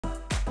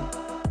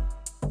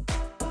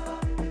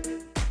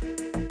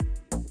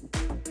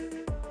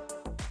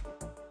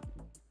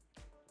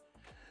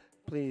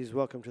Please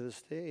welcome to the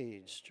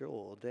stage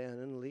Joel, Dan,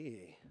 and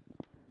Lee.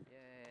 Yay.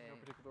 No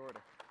particular order.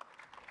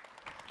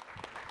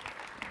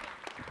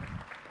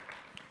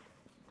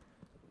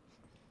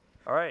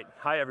 All right,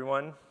 hi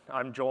everyone.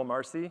 I'm Joel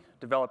Marcy,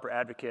 developer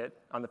advocate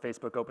on the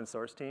Facebook open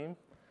source team.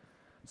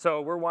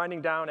 So we're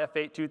winding down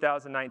F8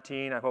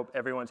 2019. I hope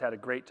everyone's had a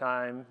great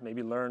time,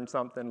 maybe learned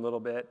something a little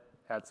bit,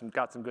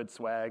 got some good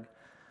swag.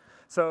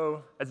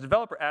 So as a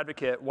developer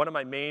advocate, one of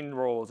my main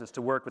roles is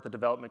to work with the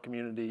development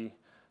community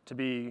to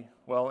be,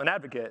 well, an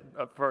advocate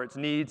for its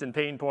needs and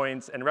pain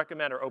points and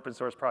recommend our open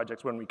source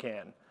projects when we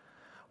can.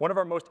 One of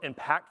our most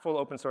impactful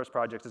open source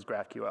projects is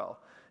GraphQL.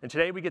 And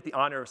today we get the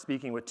honor of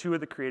speaking with two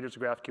of the creators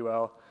of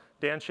GraphQL,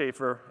 Dan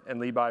Schafer and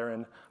Lee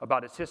Byron,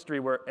 about its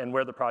history and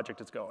where the project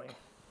is going.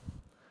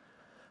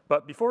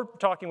 But before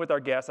talking with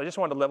our guests, I just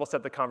wanted to level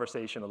set the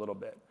conversation a little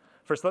bit.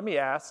 First, let me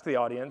ask the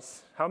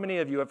audience, how many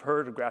of you have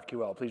heard of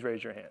GraphQL? Please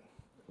raise your hand.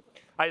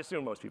 I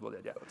assume most people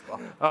did,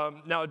 yeah.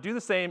 Now, do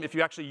the same if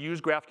you actually use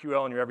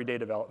GraphQL in your everyday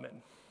development.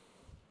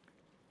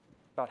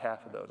 About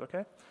half of those,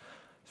 OK?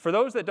 For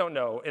those that don't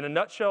know, in a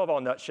nutshell of all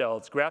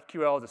nutshells,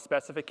 GraphQL is a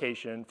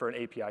specification for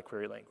an API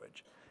query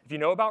language. If you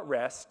know about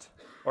REST,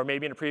 or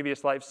maybe in a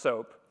previous life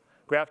SOAP,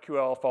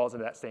 GraphQL falls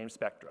into that same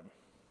spectrum.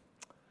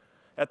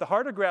 At the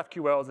heart of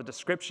GraphQL is a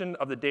description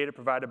of the data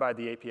provided by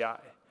the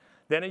API.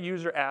 Then a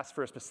user asks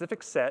for a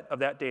specific set of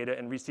that data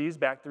and receives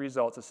back the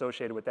results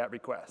associated with that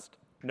request.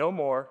 No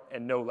more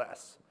and no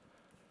less.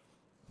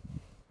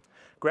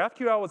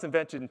 GraphQL was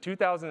invented in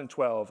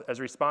 2012 as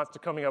a response to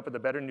coming up with a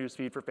better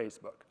newsfeed for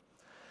Facebook.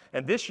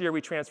 And this year, we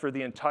transferred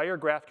the entire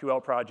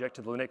GraphQL project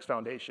to the Linux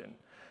Foundation.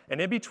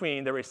 And in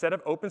between, there were a set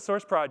of open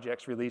source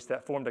projects released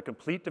that formed a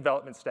complete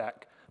development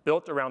stack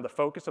built around the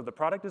focus of the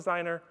product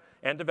designer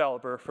and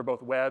developer for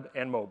both web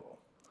and mobile.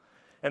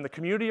 And the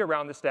community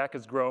around the stack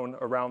has grown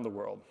around the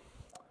world.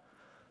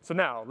 So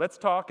now, let's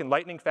talk in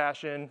lightning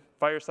fashion,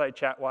 fireside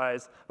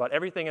chat-wise, about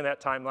everything in that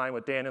timeline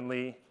with Dan and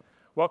Lee.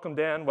 Welcome,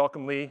 Dan.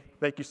 Welcome, Lee.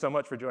 Thank you so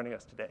much for joining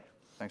us today.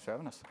 Thanks for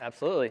having us.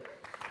 Absolutely.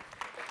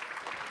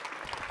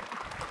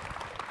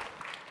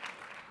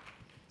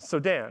 So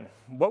Dan,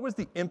 what was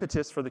the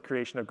impetus for the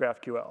creation of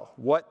GraphQL?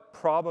 What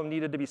problem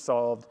needed to be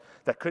solved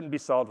that couldn't be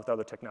solved with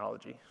other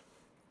technology?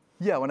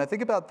 Yeah, when I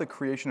think about the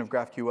creation of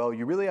GraphQL,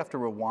 you really have to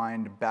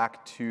rewind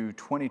back to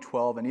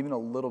 2012 and even a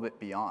little bit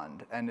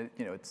beyond. And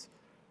it's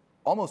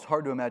almost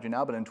hard to imagine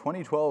now, but in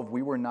 2012,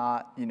 we were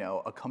not,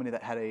 a company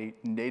that had a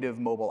native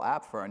mobile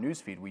app for our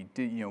newsfeed.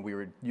 We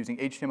were using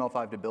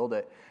HTML5 to build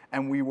it,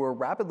 and we were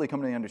rapidly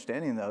coming to the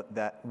understanding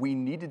that we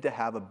needed to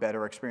have a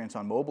better experience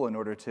on mobile in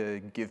order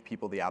to give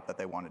people the app that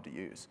they wanted to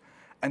use.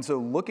 And so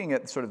looking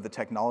at sort of the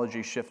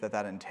technology shift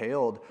that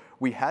entailed,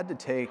 we had to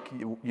take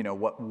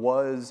what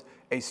was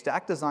a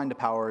stack designed to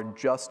power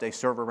just a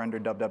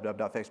server-rendered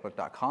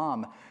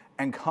www.facebook.com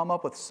and come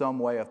up with some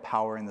way of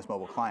powering this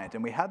mobile client.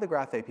 And we had the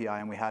Graph API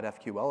and we had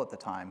FQL at the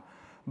time.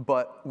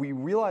 But we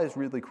realized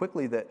really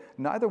quickly that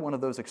neither one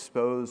of those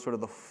exposed sort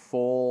of the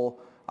full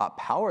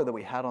power that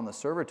we had on the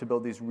server to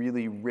build these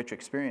really rich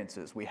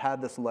experiences. We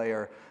had this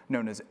layer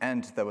known as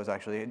Ent that was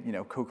actually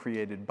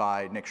co-created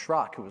by Nick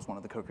Schrock, who was one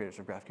of the co-creators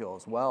of GraphQL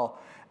as well.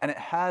 And it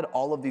had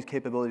all of these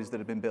capabilities that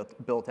had been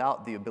built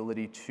out, the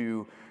ability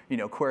to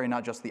query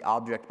not just the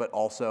object, but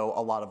also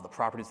a lot of the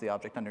properties of the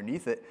object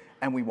underneath it.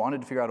 And we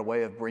wanted to figure out a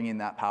way of bringing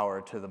that power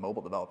to the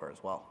mobile developer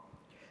as well.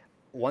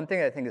 One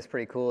thing I think is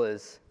pretty cool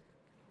is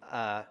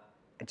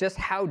just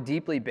how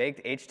deeply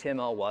baked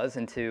HTML was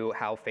into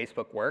how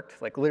Facebook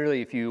worked. Like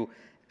literally, if you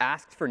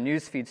asked for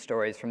newsfeed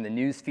stories from the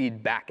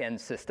newsfeed backend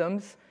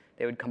systems,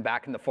 they would come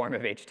back in the form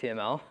of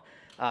HTML.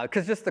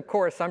 Because just the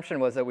core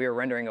assumption was that we were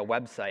rendering a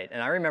website. And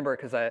I remember,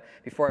 because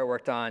before I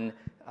worked on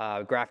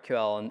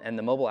GraphQL and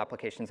the mobile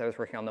applications, I was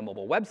working on the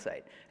mobile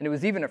website. And it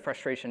was even a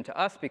frustration to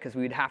us because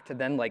we'd have to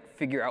then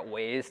figure out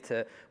ways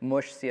to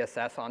mush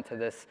CSS onto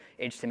this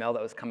HTML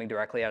that was coming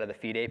directly out of the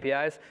feed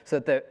APIs so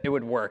that it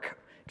would work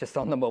just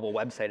on the mobile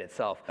website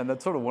itself. And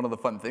that's sort of one of the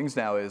fun things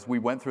now is we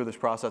went through this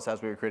process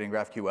as we were creating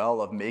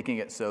GraphQL of making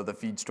it so the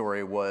feed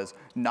story was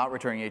not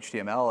returning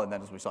HTML. And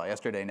then as we saw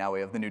yesterday, now we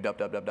have the new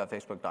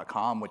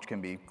www.facebook.com, which can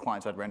be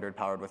client-side rendered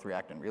powered with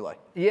React and Relay.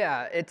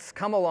 Yeah, it's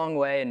come a long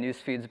way, and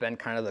newsfeed's been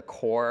kind of the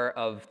core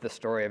of the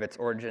story of its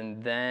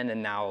origin then.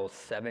 And now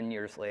 7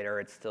 years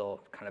later, it's still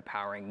kind of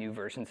powering new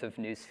versions of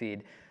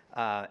newsfeed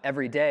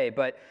every day.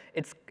 But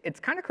it's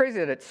kind of crazy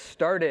that it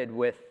started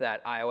with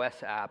that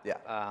iOS app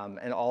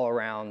and all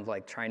around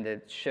trying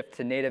to shift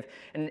to native.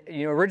 And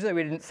originally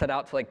we didn't set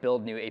out to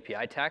build new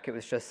API tech. It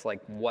was just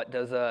what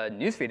does a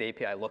newsfeed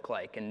API look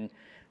like? And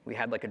we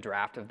had a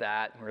draft of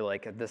that. And we're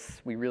like,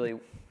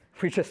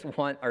 we just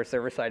want our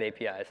server-side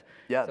APIs.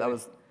 Yeah, so that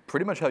was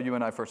pretty much how you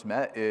and I first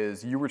met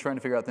is you were trying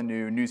to figure out the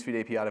new Newsfeed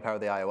API to power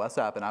the iOS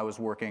app, and I was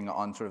working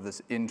on sort of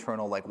this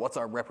internal, like, what's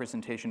our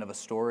representation of a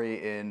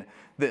story in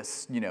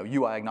this,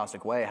 UI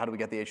agnostic way? How do we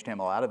get the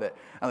HTML out of it?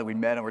 And then we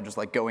met and we're just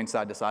like going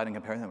side to side and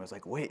comparing them. I was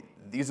like, wait,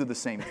 these are the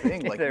same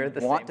thing. Like, we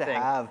want to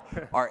have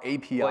our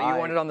API. What you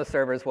wanted on the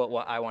server is what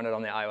I wanted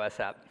on the iOS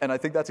app. And I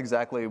think that's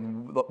exactly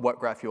what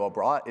GraphQL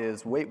brought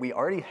is, wait, we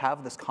already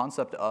have this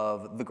concept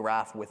of the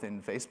graph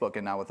within Facebook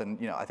and now within,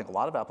 I think a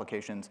lot of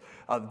applications.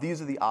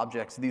 These are the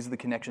objects, these are the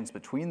connections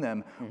between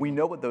them. We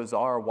know what those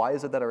are. Why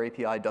is it that our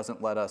API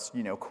doesn't let us,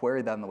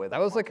 query that in the way that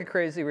was like a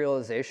crazy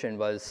realization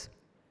was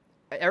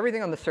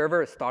everything on the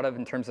server is thought of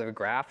in terms of a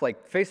graph.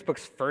 Like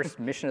Facebook's first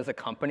mission as a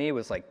company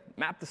was like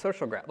map the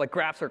social graph. Like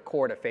graphs are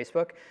core to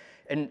Facebook.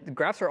 And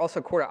graphs are also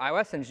core to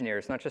iOS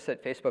engineers, not just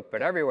at Facebook,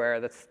 but everywhere.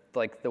 That's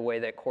like the way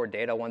that core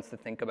data wants to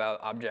think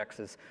about objects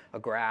as a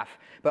graph.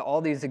 But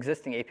all these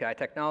existing API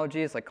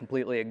technologies like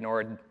completely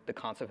ignored the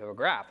concept of a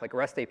graph. Like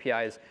REST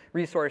API's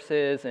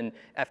resources and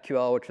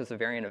FQL, which was a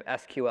variant of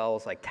SQL,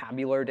 is like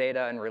tabular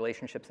data and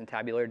relationships in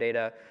tabular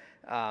data.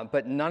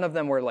 But none of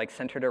them were like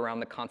centered around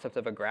the concept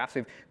of a graph.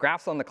 So we have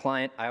graphs on the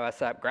client,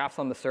 iOS app, graphs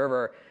on the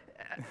server.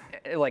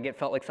 Like it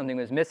felt like something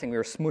was missing. We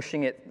were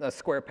smushing it a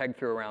square peg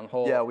through a round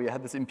hole. Yeah, we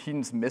had this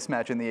impedance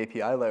mismatch in the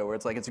API layer where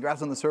it's like, it's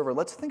graphs on the server.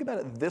 Let's think about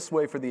it this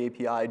way for the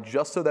API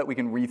just so that we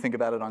can rethink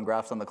about it on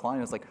graphs on the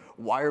client. It's like,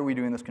 why are we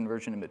doing this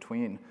conversion in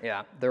between?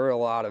 Yeah, there were a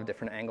lot of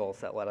different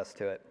angles that led us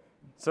to it.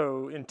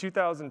 So in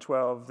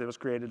 2012, it was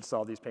created to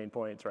solve these pain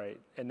points, right?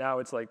 And now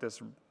it's like this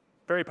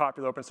very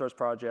popular open source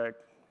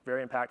project,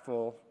 very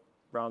impactful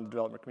around the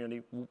development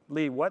community.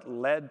 Lee, what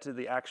led to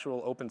the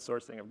actual open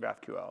sourcing of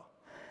GraphQL?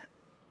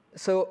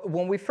 So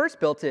when we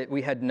first built it,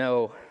 we had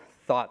no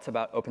thoughts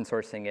about open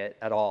sourcing it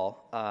at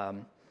all.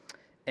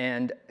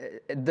 And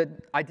the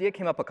idea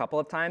came up a couple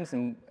of times,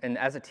 and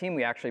as a team,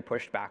 we actually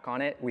pushed back on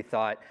it. We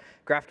thought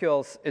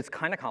GraphQL is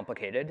kind of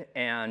complicated,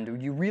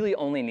 and you really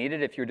only need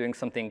it if you're doing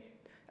something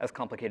as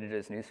complicated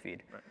as Newsfeed.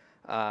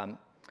 Right.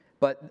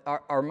 But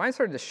our mind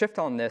started to shift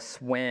on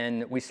this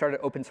when we started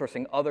open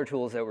sourcing other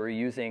tools that we're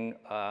using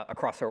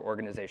across our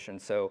organization.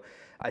 So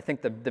I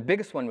think the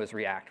biggest one was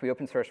React. We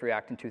open sourced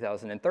React in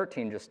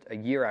 2013, just a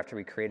year after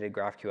we created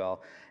GraphQL.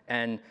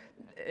 And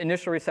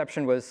initial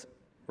reception was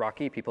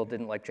rocky. People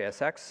didn't like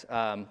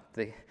JSX.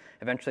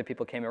 Eventually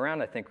people came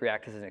around. I think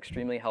React is an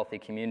extremely healthy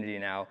community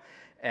now.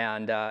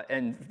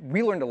 And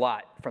we learned a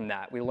lot from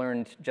that. We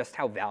learned just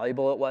how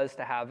valuable it was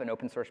to have an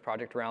open source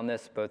project around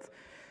this, both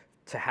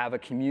to have a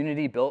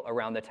community built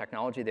around the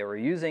technology they were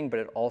using, but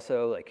it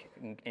also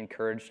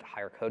encouraged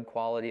higher code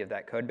quality of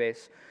that code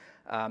base.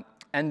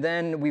 And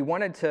then we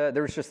wanted to,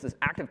 there was just this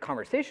active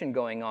conversation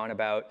going on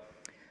about,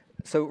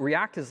 so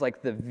React is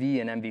like the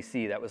V in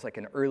MVC. That was like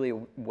an early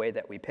way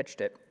that we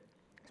pitched it.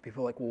 So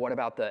people were like, well, what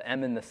about the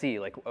M and the C?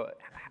 Like,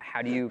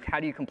 how do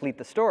you complete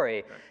the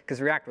story?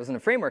 Because React wasn't a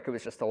framework, it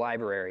was just a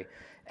library.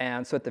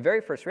 And so at the very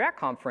first React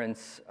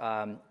conference,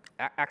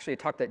 actually a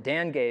talk that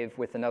Dan gave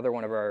with another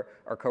one of our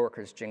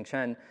coworkers, Jing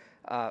Chen,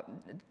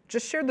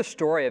 just shared the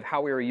story of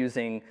how we were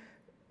using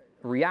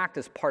React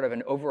as part of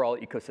an overall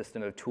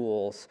ecosystem of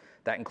tools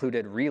that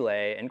included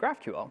Relay and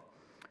GraphQL.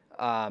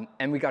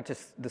 And we got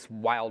just this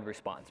wild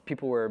response.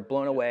 People were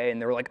blown away,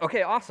 and they were like,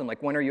 OK, awesome.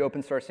 Like, when are you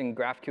open sourcing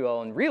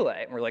GraphQL and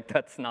Relay? And we're like,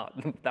 that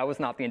was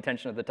not the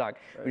intention of the talk.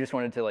 Right. We just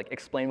wanted to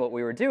explain what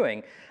we were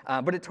doing.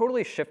 But it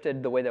totally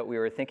shifted the way that we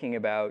were thinking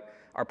about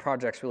our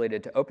projects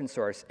related to open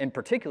source, in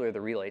particular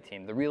the Relay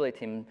team. The Relay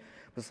team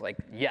was like,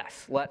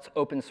 yes, let's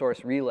open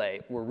source Relay.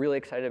 We're really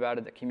excited about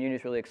it. The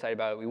community's really excited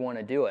about it. We want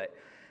to do it.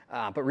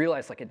 But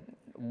realized,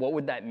 what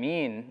would that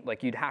mean?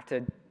 You'd have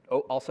to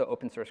also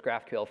open source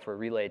GraphQL for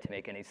Relay to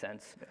make any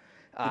sense.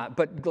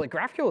 But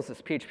GraphQL is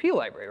this PHP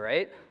library,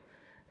 right?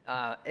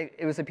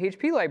 It was a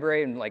PHP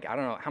library, and I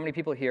don't know, how many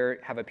people here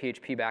have a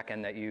PHP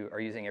backend that you are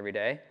using every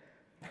day?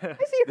 I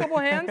see a couple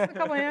hands,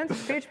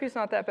 PHP's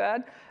not that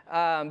bad.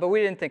 But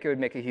we didn't think it would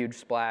make a huge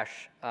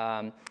splash.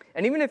 And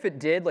even if it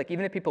did,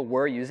 even if people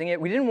were using it,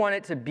 we didn't want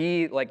it to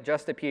be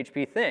just a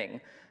PHP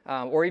thing.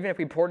 Or even if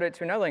we ported it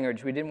to another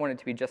language, we didn't want it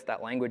to be just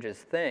that language's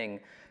thing,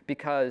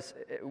 because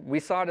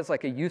we saw it as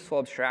a useful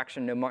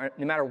abstraction no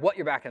matter what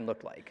your backend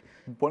looked like.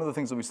 One of the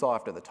things that we saw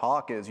after the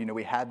talk is,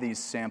 we had these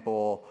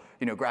sample,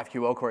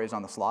 GraphQL queries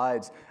on the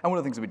slides. And one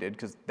of the things that we did,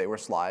 because they were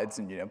slides,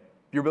 and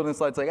you're building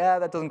slides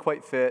that doesn't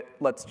quite fit.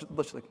 Let's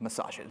just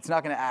massage it. It's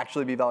not going to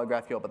actually be valid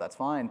GraphQL, but that's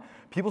fine.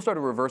 People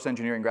started reverse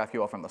engineering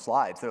GraphQL from the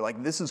slides. They're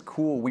like, this is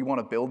cool. We want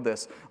to build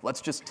this.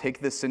 Let's just take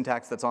this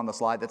syntax that's on the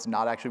slide that's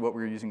not actually what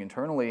we were using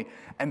internally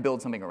and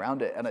build something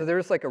around it. And so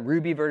there's a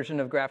Ruby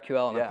version of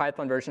GraphQL and a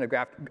Python version of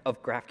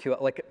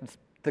GraphQL,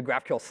 the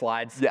GraphQL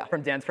slides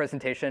from Dan's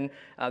presentation.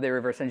 They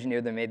reverse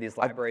engineered them, made these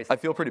libraries. I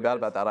feel pretty bad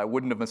about that. I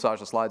wouldn't have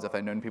massaged the slides if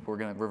I'd known people were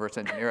going to reverse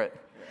engineer it.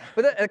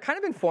 But it kind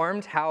of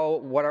informed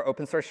what our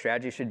open source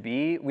strategy should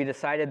be. We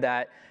decided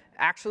that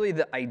actually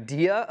the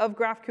idea of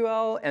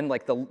GraphQL and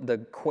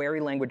the query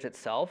language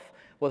itself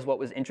was what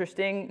was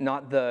interesting,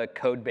 not the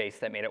code base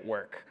that made it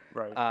work.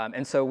 Right.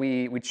 And so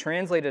we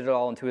translated it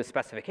all into a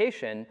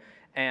specification.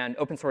 and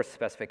open source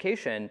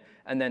specification,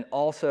 and then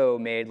also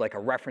made like a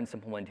reference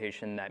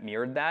implementation that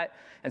mirrored that.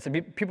 And so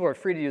people are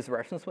free to use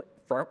the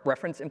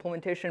reference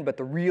implementation, but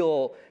the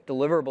real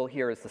deliverable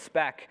here is the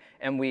spec.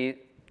 And we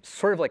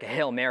sort of like a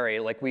Hail Mary,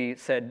 like we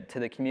said to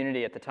the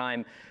community at the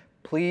time,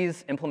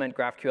 please implement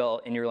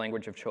GraphQL in your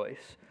language of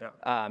choice.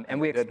 Yeah. And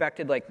we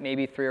expected like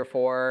maybe 3 or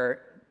 4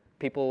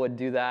 people would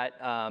do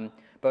that.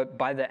 But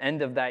by the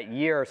end of that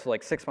year, so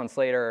like 6 months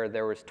later,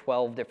 there was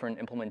 12 different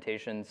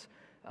implementations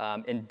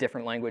in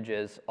different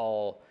languages,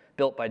 all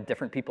built by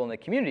different people in the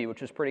community,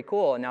 which is pretty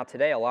cool. And now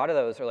today, a lot of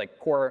those are like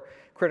core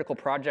critical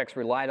projects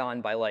relied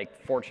on by like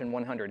Fortune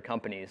 100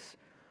 companies.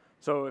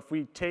 So if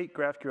we take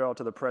GraphQL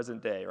to the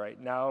present day, right,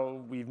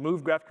 now we've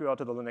moved GraphQL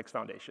to the Linux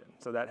Foundation.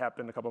 So that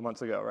happened a couple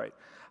months ago, right?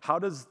 How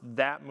does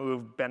that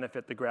move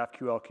benefit the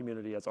GraphQL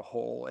community as a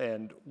whole?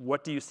 And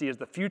what do you see as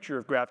the future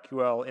of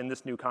GraphQL in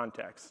this new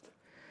context?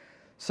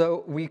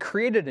 So we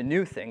created a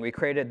new thing. We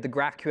created the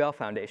GraphQL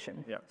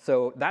Foundation. Yeah.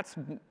 So that's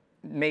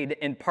made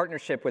in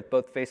partnership with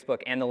both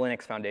Facebook and the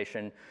Linux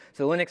Foundation.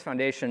 So the Linux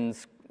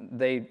Foundations,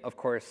 they, of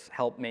course,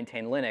 help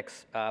maintain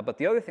Linux. But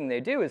the other thing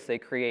they do is they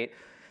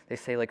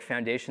say like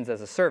foundations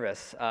as a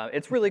service.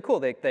 It's really cool.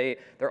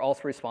 They're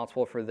also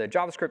responsible for the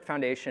JavaScript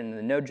Foundation,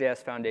 the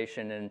Node.js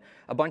Foundation, and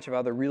a bunch of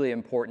other really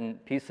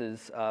important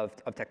pieces of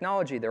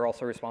technology. They're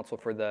also responsible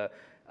for the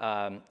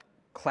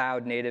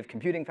Cloud Native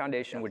Computing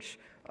Foundation, which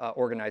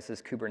organizes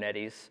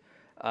Kubernetes.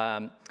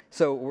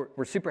 So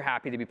we're super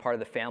happy to be part of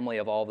the family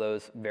of all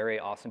those very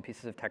awesome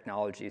pieces of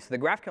technology. So the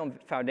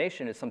GraphQL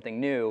Foundation is something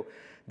new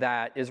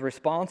that is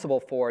responsible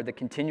for the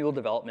continual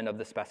development of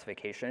the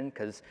specification,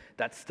 because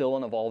that's still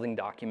an evolving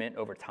document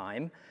over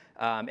time.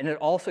 And it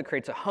also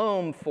creates a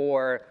home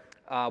for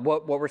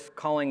what we're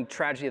calling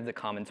tragedy of the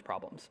commons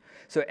problems.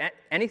 So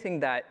anything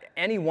that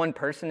any one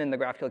person in the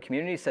GraphQL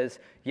community says,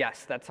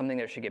 yes, that's something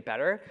that should get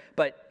better,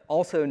 but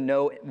also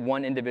no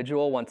one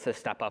individual wants to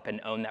step up and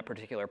own that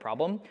particular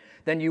problem,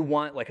 then you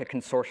want like a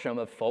consortium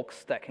of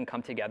folks that can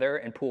come together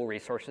and pool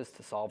resources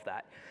to solve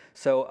that.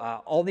 So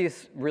all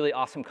these really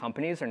awesome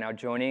companies are now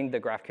joining the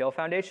GraphQL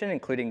Foundation,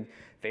 including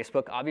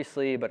Facebook,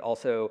 obviously, but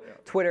also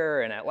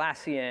Twitter and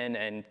Atlassian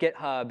and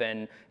GitHub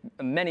and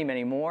many,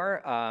 many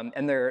more.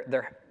 And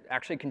they're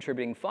actually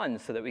contributing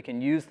funds so that we can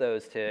use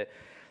those to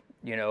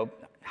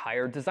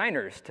hire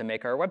designers to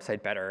make our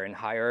website better, and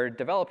hire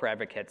developer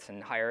advocates,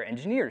 and hire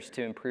engineers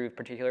to improve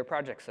particular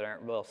projects that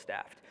aren't well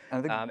staffed,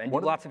 and do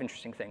lots of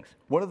interesting things.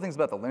 One of the things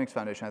about the Linux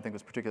Foundation I think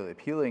was particularly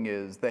appealing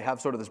is they have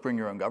sort of this bring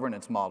your own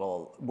governance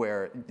model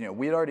where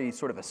we had already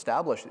sort of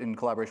established in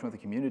collaboration with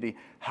the community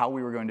how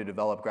we were going to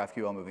develop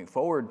GraphQL moving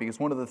forward, because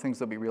one of the things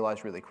that we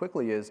realized really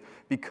quickly is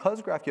because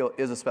GraphQL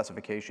is a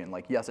specification,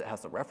 like yes, it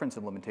has the reference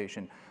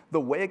implementation, the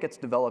way it gets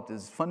developed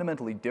is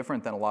fundamentally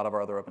different than a lot of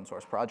our other open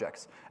source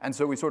projects. And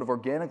so we sort of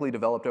organically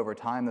developed over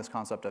time this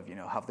concept of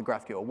have the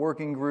GraphQL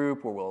working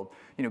group where we'll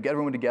get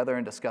everyone together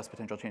and discuss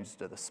potential changes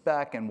to the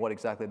spec and what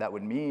exactly that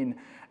would mean.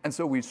 And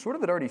so we sort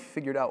of had already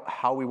figured out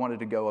how we wanted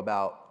to go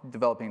about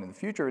developing in the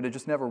future. It had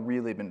just never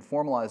really been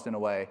formalized in a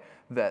way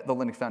that the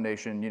Linux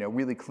Foundation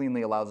really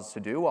cleanly allows us to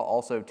do, while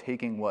also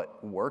taking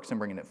what works and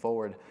bringing it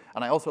forward.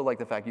 And I also like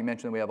the fact you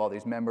mentioned that we have all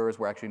these members.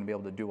 We're actually going to be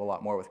able to do a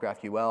lot more with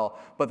GraphQL,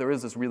 but there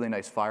is this really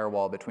nice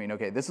firewall between,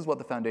 okay, this is what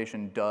the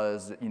foundation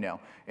does,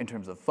 in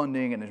terms of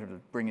funding and in terms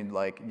of bringing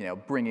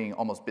bringing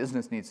almost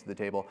business needs to the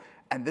table,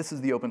 and this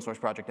is the open source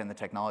project and the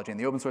technology. And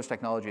the open source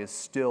technology is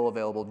still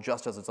available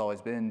just as it's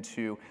always been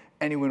to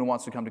anyone who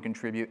wants to come to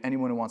contribute,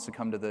 anyone who wants to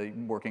come to the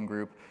working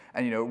group,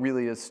 and it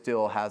really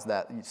still has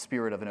that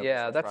spirit of an open source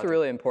project. That's a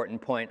really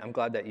important point. I'm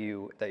glad that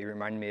you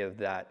reminded me of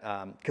that,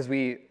 because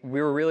we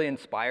were really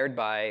inspired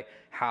by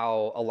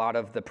how a lot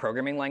of the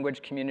programming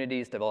language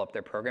communities develop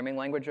their programming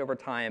language over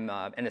time,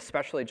 and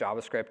especially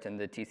JavaScript and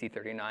the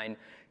TC39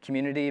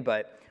 community.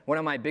 But one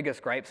of my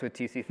biggest gripes with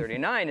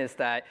TC39 is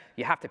that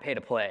you have to pay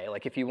to play.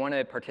 Like if you want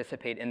to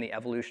participate in the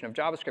evolution of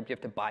JavaScript, you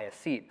have to buy a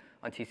seat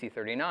on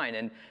TC39,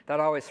 and that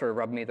always sort of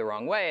rubbed me the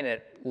wrong way, and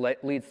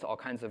it leads to all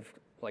kinds of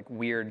like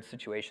weird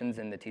situations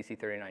in the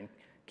TC39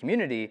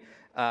 community.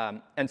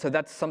 And so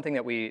that's something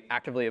that we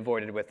actively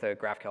avoided with the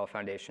GraphQL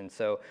Foundation.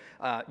 So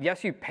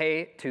yes, you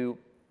pay to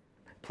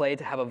play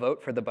to have a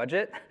vote for the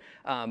budget,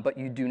 but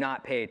you do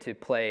not pay to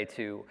play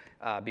to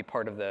be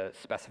part of the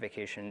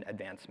specification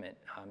advancement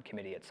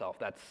committee itself.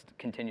 That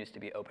continues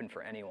to be open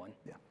for anyone.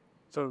 Yeah.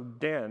 So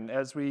Dan,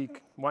 as we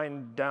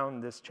wind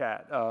down this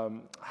chat,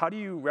 how do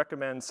you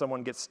recommend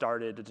someone get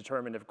started to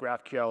determine if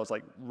GraphQL is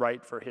like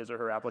right for his or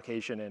her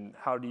application, and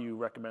how do you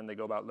recommend they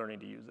go about learning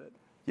to use it?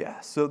 Yeah,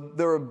 so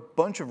there are a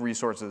bunch of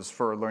resources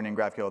for learning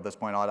GraphQL at this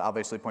point. I'll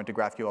obviously point to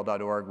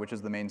graphql.org, which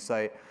is the main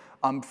site.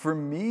 For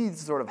me,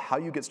 sort of how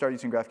you get started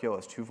using GraphQL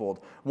is twofold.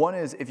 One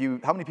is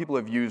how many people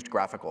have used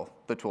Graphical,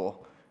 the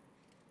tool?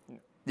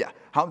 Yeah,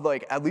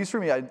 at least for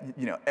me,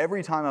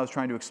 every time I was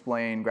trying to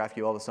explain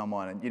GraphQL to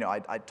someone, and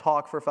I'd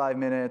talk for 5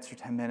 minutes or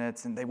 10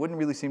 minutes, and they wouldn't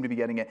really seem to be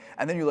getting it.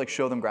 And then you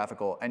show them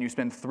Graphical, and you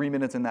spend 3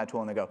 minutes in that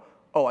tool, and they go,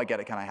 oh, I get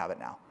it, can I have it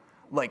now?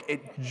 Like,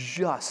 it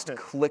just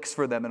clicks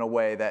for them in a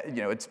way that,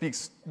 it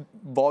speaks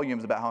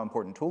volumes about how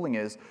important tooling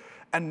is.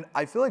 And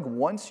I feel like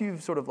once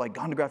you've sort of like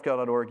gone to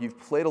GraphQL.org, you've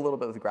played a little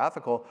bit with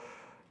graphical,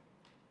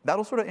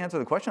 that'll sort of answer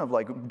the question of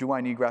like, do I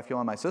need GraphQL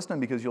on my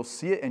system? Because you'll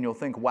see it and you'll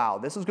think, wow,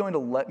 this is going to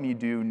let me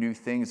do new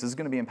things. This is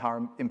going to be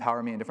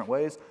empower me in different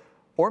ways.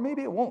 Or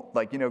maybe it won't.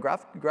 Like,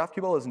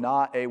 GraphQL is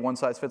not a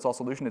one-size-fits-all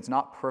solution. It's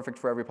not perfect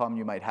for every problem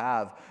you might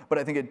have. But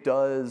I think it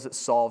does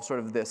solve sort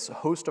of this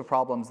host of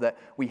problems that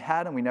we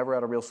had and we never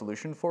had a real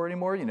solution for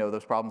anymore.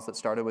 Those problems that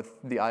started with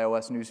the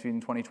iOS newsfeed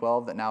in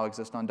 2012 that now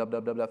exist on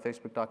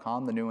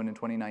www.facebook.com, the new one in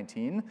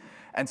 2019.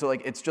 And so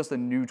like, it's just a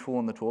new tool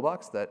in the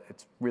toolbox that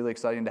it's really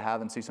exciting to have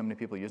and see so many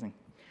people using.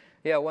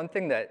 Yeah, one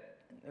thing that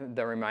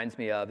reminds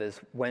me of is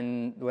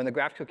when the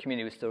GraphQL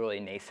community was still really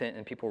nascent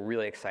and people were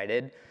really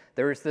excited,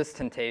 there was this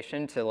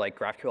temptation to like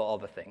GraphQL all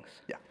the things.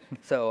 Yeah.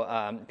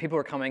 So people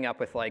were coming up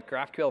with like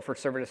GraphQL for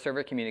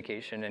server-to-server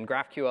communication and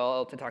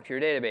GraphQL to talk to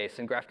your database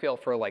and GraphQL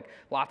for like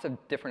lots of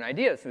different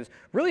ideas. It was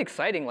really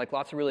exciting, like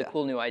lots of really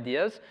cool new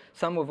ideas,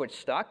 some of which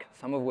stuck,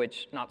 some of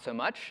which not so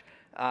much.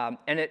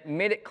 And it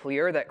made it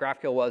clear that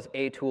GraphQL was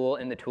a tool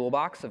in the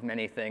toolbox of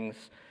many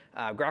things.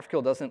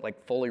 GraphQL doesn't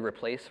like fully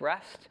replace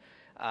REST.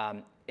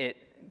 It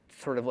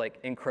sort of like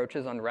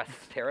encroaches on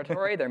REST's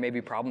territory. There may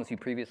be problems you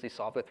previously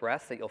solved with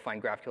REST that you'll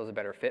find GraphQL is a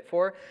better fit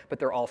for, but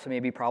there also may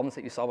be problems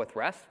that you solve with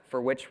REST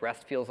for which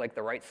REST feels like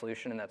the right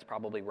solution, and that's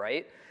probably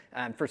right.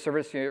 For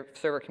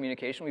server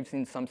communication, we've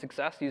seen some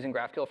success using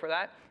GraphQL for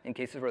that. In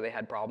cases where they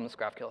had problems,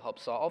 GraphQL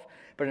helps solve.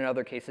 But in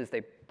other cases,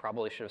 they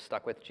probably should have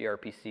stuck with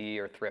gRPC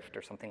or Thrift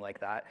or something like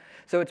that.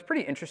 So it's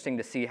pretty interesting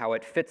to see how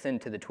it fits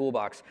into the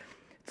toolbox.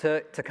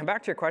 To come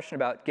back to your question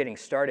about getting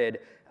started,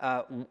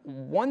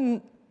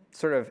 one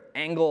sort of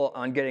angle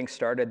on getting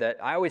started that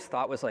I always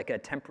thought was like a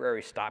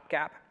temporary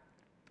stopgap,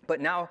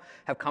 but now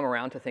have come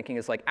around to thinking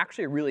is like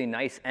actually a really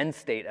nice end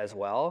state as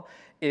well,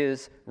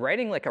 is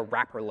writing like a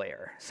wrapper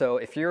layer. So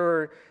if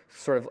you're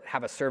sort of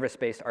have a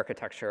service-based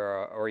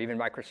architecture or even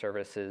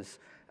microservices,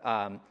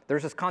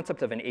 there's this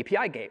concept of an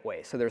API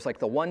gateway. So there's like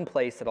the one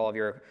place that all of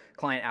your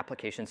client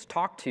applications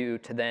talk to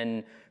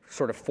then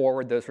sort of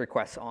forward those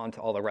requests on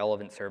to all the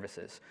relevant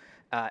services.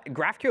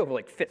 GraphQL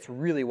like fits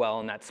really well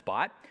in that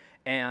spot.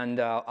 And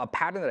a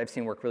pattern that I've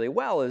seen work really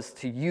well is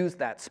to use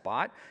that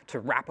spot to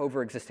wrap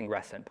over existing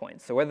REST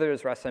endpoints. So whether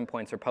those REST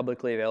endpoints are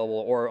publicly available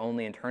or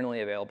only internally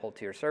available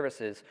to your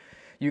services,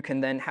 you can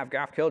then have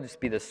GraphQL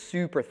just be this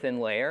super thin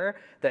layer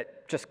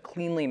that just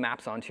cleanly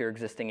maps onto your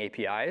existing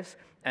APIs.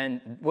 And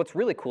what's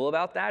really cool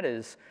about that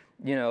is,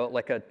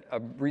 like a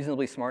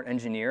reasonably smart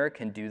engineer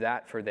can do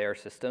that for their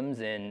systems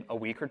in a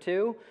week or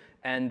two,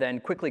 and then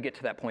quickly get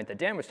to that point that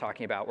Dan was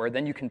talking about, where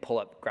then you can pull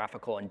up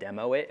GraphQL and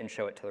demo it and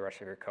show it to the rest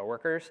of your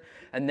coworkers,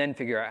 and then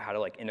figure out how to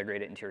like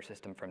integrate it into your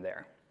system from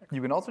there.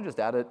 You can also just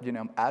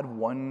add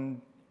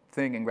one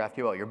thing in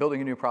GraphQL. You're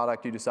building a new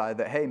product, you decide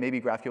that, hey, maybe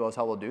GraphQL is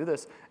how we'll do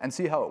this, and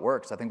see how it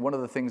works. I think one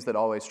of the things that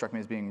always struck me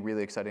as being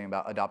really exciting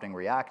about adopting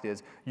React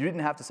is you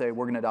didn't have to say,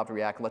 we're going to adopt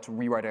React, let's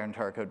rewrite our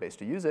entire code base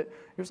to use it.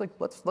 You're just like,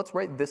 let's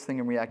write this thing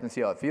in React and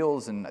see how it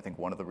feels, and I think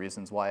one of the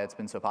reasons why it's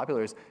been so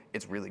popular is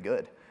it's really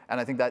good. And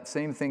I think that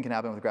same thing can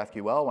happen with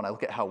GraphQL. When I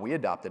look at how we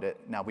adopted it,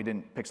 now we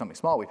didn't pick something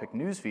small, we picked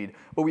newsfeed,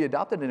 but we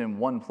adopted it in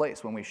one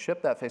place. When we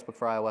shipped that Facebook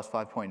for iOS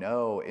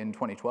 5.0 in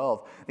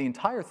 2012, the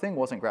entire thing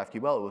wasn't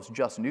GraphQL, it was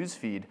just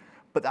newsfeed.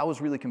 But that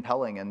was really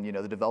compelling, and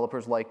the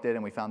developers liked it,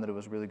 and we found that it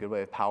was a really good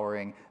way of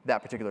powering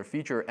that particular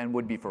feature and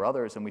would be for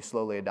others, and we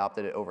slowly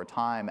adopted it over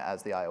time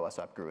as the iOS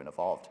app grew and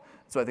evolved.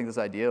 So I think this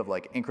idea of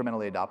like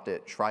incrementally adopt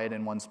it, try it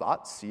in one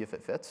spot, see if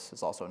it fits,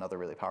 is also another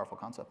really powerful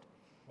concept.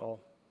 Well,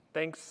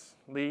 thanks,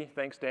 Lee.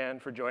 Thanks, Dan,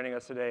 for joining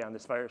us today on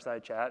this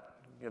fireside chat.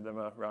 Give them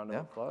a round of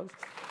applause.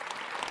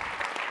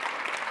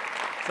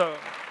 So,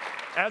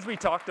 as we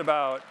talked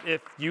about,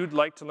 if you'd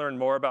like to learn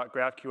more about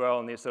GraphQL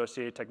and the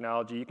associated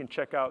technology, you can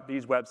check out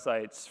these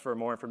websites for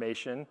more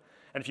information.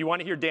 And if you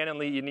want to hear Dan and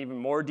Lee in even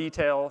more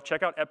detail,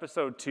 check out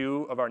episode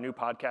 2 of our new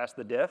podcast,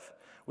 The Diff.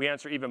 We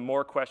answer even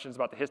more questions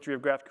about the history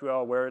of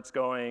GraphQL, where it's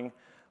going,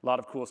 a lot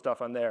of cool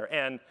stuff on there.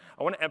 And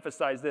I want to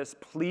emphasize this.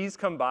 Please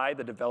come by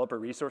the Developer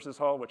Resources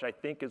Hall, which I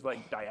think is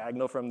like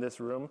diagonal from this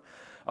room.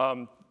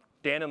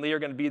 Dan and Lee are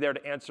going to be there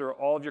to answer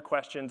all of your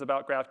questions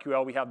about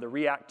GraphQL. We have the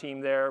React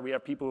team there. We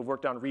have people who've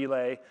worked on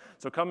Relay.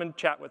 So come and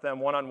chat with them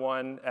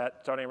one-on-one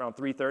starting around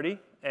 3:30.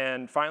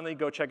 And finally,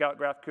 go check out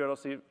GraphQL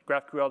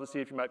to see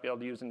if you might be able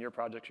to use it in your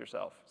projects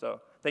yourself.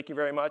 So thank you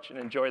very much, and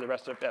enjoy the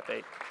rest of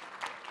F8.